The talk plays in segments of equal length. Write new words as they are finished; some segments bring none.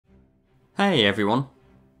Hey everyone!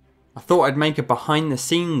 I thought I'd make a behind the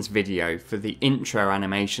scenes video for the intro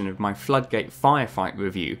animation of my Floodgate Firefight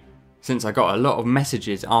review, since I got a lot of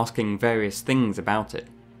messages asking various things about it.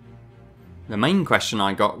 The main question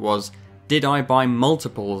I got was, did I buy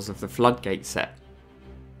multiples of the Floodgate set?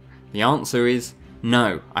 The answer is,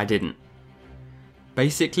 no, I didn't.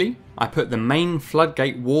 Basically, I put the main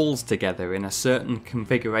Floodgate walls together in a certain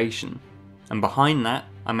configuration, and behind that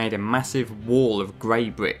I made a massive wall of grey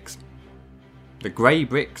bricks. The grey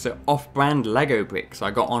bricks are off-brand Lego bricks I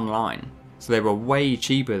got online, so they were way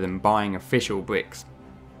cheaper than buying official bricks.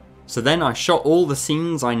 So then I shot all the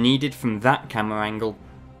scenes I needed from that camera angle,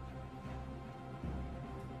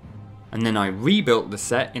 and then I rebuilt the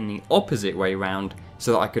set in the opposite way round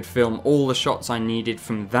so that I could film all the shots I needed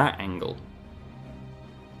from that angle.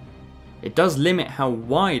 It does limit how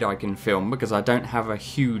wide I can film because I don't have a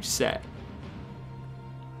huge set.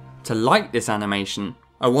 To light this animation,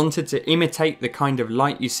 I wanted to imitate the kind of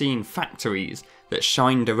light you see in factories that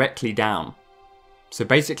shine directly down. So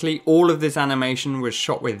basically all of this animation was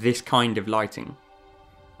shot with this kind of lighting.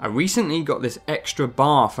 I recently got this extra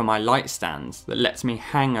bar for my light stands that lets me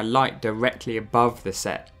hang a light directly above the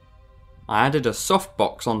set. I added a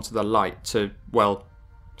softbox onto the light to, well,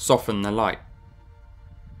 soften the light.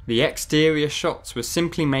 The exterior shots were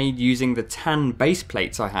simply made using the tan base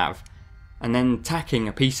plates I have, and then tacking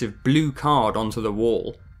a piece of blue card onto the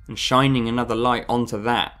wall and shining another light onto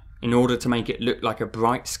that in order to make it look like a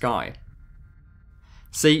bright sky.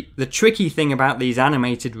 See, the tricky thing about these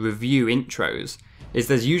animated review intros is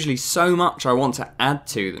there's usually so much I want to add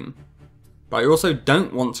to them, but I also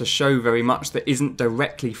don't want to show very much that isn't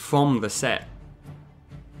directly from the set.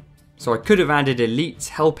 So I could have added elites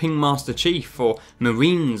helping Master Chief or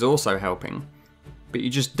Marines also helping, but you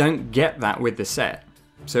just don't get that with the set,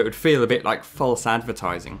 so it would feel a bit like false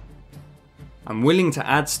advertising. I'm willing to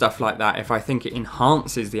add stuff like that if I think it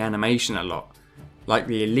enhances the animation a lot, like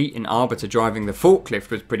the elite and Arbiter driving the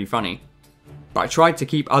forklift was pretty funny, but I tried to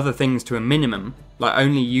keep other things to a minimum, like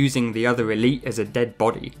only using the other elite as a dead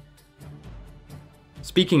body.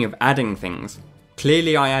 Speaking of adding things,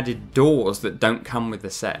 clearly I added doors that don't come with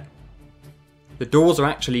the set. The doors are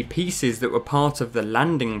actually pieces that were part of the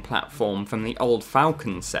landing platform from the old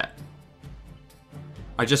Falcon set.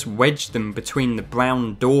 I just wedged them between the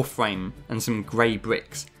brown door frame and some grey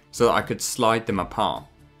bricks so that I could slide them apart.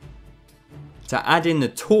 To add in the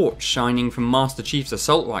torch shining from Master Chief's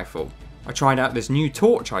assault rifle, I tried out this new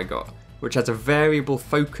torch I got, which has a variable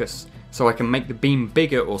focus so I can make the beam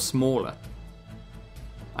bigger or smaller.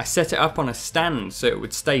 I set it up on a stand so it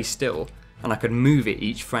would stay still and I could move it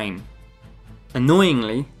each frame.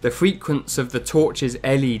 Annoyingly, the frequency of the torch's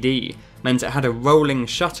LED meant it had a rolling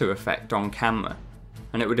shutter effect on camera,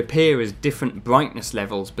 and it would appear as different brightness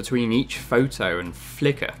levels between each photo and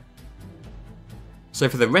flicker. So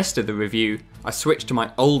for the rest of the review, I switched to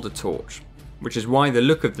my older torch, which is why the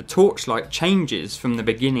look of the torchlight changes from the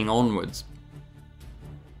beginning onwards.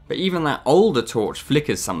 But even that older torch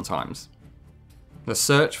flickers sometimes. The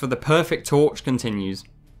search for the perfect torch continues.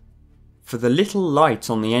 For the little light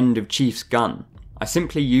on the end of Chief's gun, I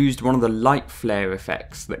simply used one of the light flare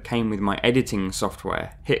effects that came with my editing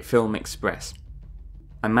software, HitFilm Express.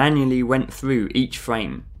 I manually went through each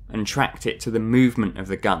frame and tracked it to the movement of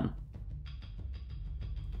the gun.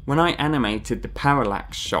 When I animated the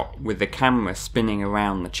parallax shot with the camera spinning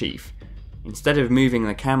around the Chief, instead of moving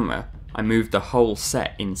the camera, I moved the whole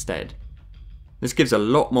set instead. This gives a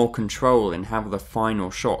lot more control in how the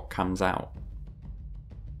final shot comes out.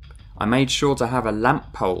 I made sure to have a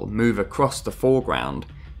lamp pole move across the foreground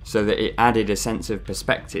so that it added a sense of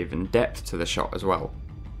perspective and depth to the shot as well.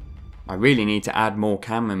 I really need to add more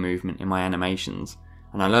camera movement in my animations,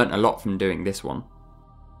 and I learnt a lot from doing this one.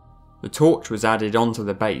 The torch was added onto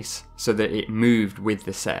the base so that it moved with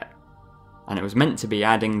the set, and it was meant to be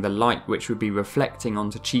adding the light which would be reflecting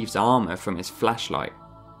onto Chief's armour from his flashlight.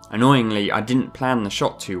 Annoyingly, I didn't plan the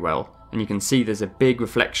shot too well, and you can see there's a big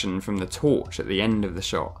reflection from the torch at the end of the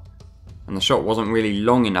shot, and the shot wasn't really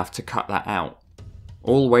long enough to cut that out.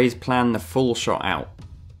 Always plan the full shot out.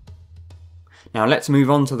 Now let's move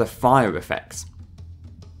on to the fire effects.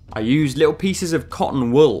 I used little pieces of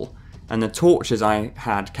cotton wool, and the torches I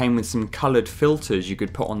had came with some coloured filters you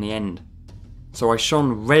could put on the end. So I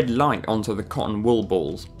shone red light onto the cotton wool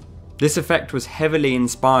balls. This effect was heavily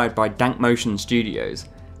inspired by 𝙈𝙪𝙨 Studios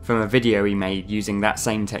from a video he made using that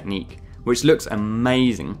same technique, which looks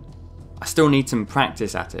amazing. I still need some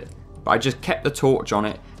practice at it, but I just kept the torch on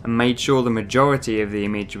it and made sure the majority of the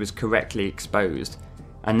image was correctly exposed,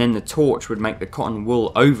 and then the torch would make the cotton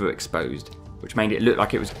wool overexposed, which made it look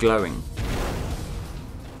like it was glowing.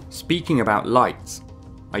 Speaking about lights,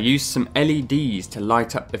 I used some LEDs to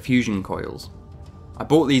light up the fusion coils. I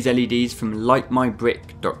bought these LEDs from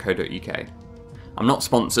𝙤𝙪𝙨𝙬𝙧𝙨. I'm not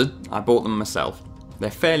sponsored, I bought them myself. They're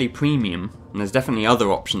fairly premium, and there's definitely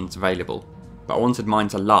other options available, but I wanted mine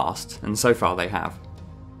to last, and so far they have.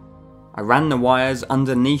 I ran the wires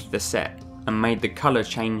underneath the set, and made the colour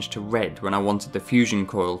change to red when I wanted the fusion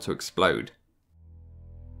coil to explode.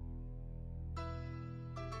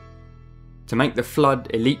 To make the Flood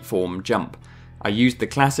elite form jump, I used the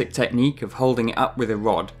classic technique of holding it up with a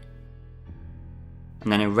rod,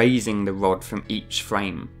 and then erasing the rod from each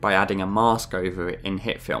frame by adding a mask over it in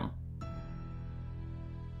HIT film.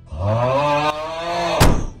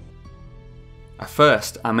 At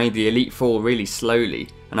first, I made the elite fall really slowly,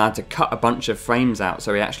 and I had to cut a bunch of frames out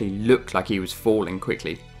so he actually looked like he was falling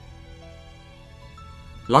quickly.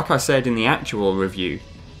 Like I said in the actual review,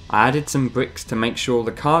 I added some bricks to make sure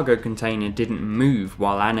the cargo container didn't move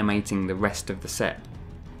while animating the rest of the set.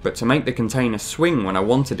 But to make the container swing when I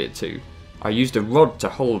wanted it to, I used a rod to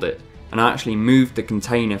hold it, and I actually moved the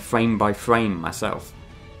container frame by frame myself.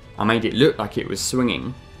 I made it look like it was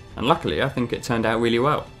swinging, and luckily I think it turned out really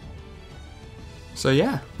well. So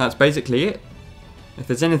yeah, that's basically it. If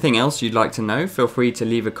there's anything else you'd like to know, feel free to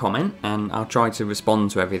leave a comment and I'll try to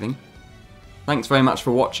respond to everything. Thanks very much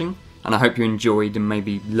for watching, and I hope you enjoyed and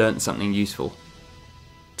maybe learnt something useful.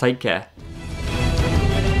 Take care.